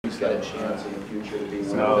got a chance in the future to be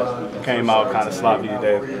Came out kind of sloppy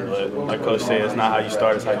today, but like Coach said, it's not how you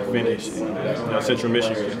start, it's how you finish. And, Central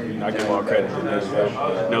Michigan, I give all credit to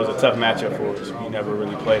them. It was a tough matchup for us. We never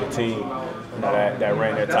really played a team that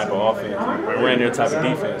ran their type of offense, ran their type of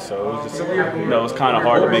defense. So it was just, it's kind of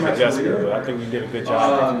hard to make adjustments. But I think we did a good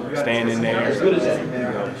job of staying in there,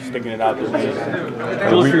 sticking it out there.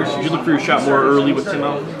 Did you look for your shot more early with Tim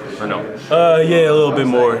out, or no? Yeah, a little bit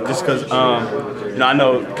more, just because I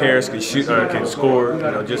know Karras can shoot or can score,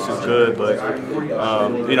 just as good, but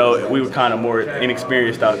we were kind of more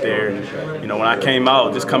inexperienced out there. And when I came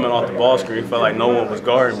out, just coming off the ball screen, it felt like no one was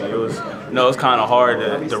guarding me. It was kind of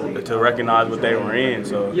hard to recognize what they were in.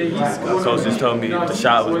 So Coach just told me if the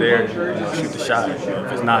shot was there, shoot the shot.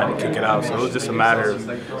 If it's not, kick it out. So it was just a matter of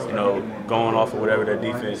going off of whatever their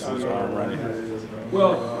defense was running.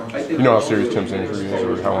 You know how serious Tim's injury is,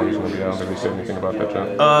 or how long he's going to be out? Have they said anything about that,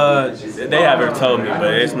 John? They haven't told me,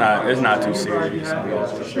 but it's not too serious. I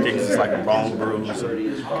think it's just like a bone bruise.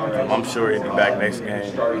 I'm sure he'll be back next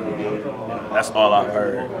game. That's all I've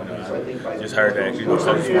heard. Just heard that Coach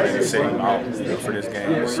wanted to sit him out for this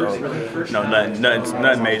game. So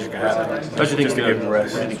nothing major can happen. How do you think just to give him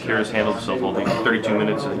rest? How do you think Karras handled himself all day? 32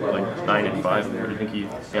 minutes and like 9 and 5. How do you think he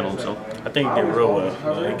handled himself? I think he did real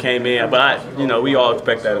well. He came in, but we all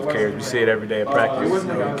expect that of Karras. We see it every day at practice.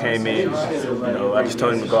 He came in. I just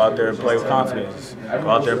told him to go out there and play with confidence. Go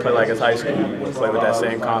out there and play like it's high school. Play with that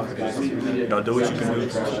same confidence. Do what you can do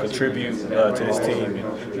to contribute to this team.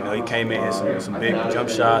 And, he came in some big jump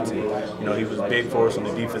shots, and he was big for us on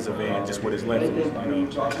the defensive end, just with his length.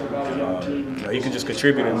 He can just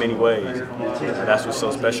contribute in many ways. That's what's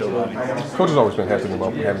so special about him. Coach has always been hesitant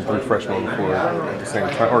about having 3 freshmen on the floor at the same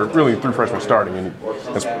time, or really 3 freshmen starting, and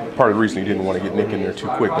that's part of the reason he didn't want to get Nick in there too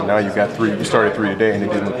quick. But now you got 3. You started 3 today, and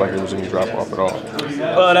it didn't look like there was any drop off at all.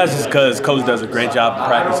 Well, that's just because Coach does a great job in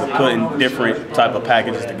practice of putting different type of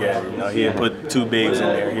packages together. He'd put 2 bigs in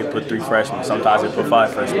there. He'd put 3 freshmen. Sometimes he'd put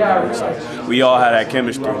 5 freshmen in there. So we all have that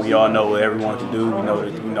chemistry. We all know what everyone can do. We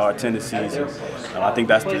know our tendencies. And I think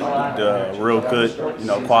that's the real good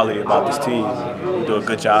quality about this team. We do a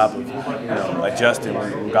good job of adjusting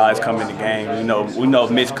when guys come in the game. We know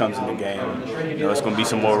if Mitch comes in the game, it's going to be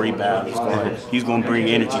some more rebounds. He's going to bring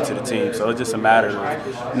energy to the team. So it's just a matter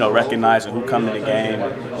of recognizing who come in the game.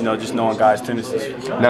 Just knowing guys' tendencies.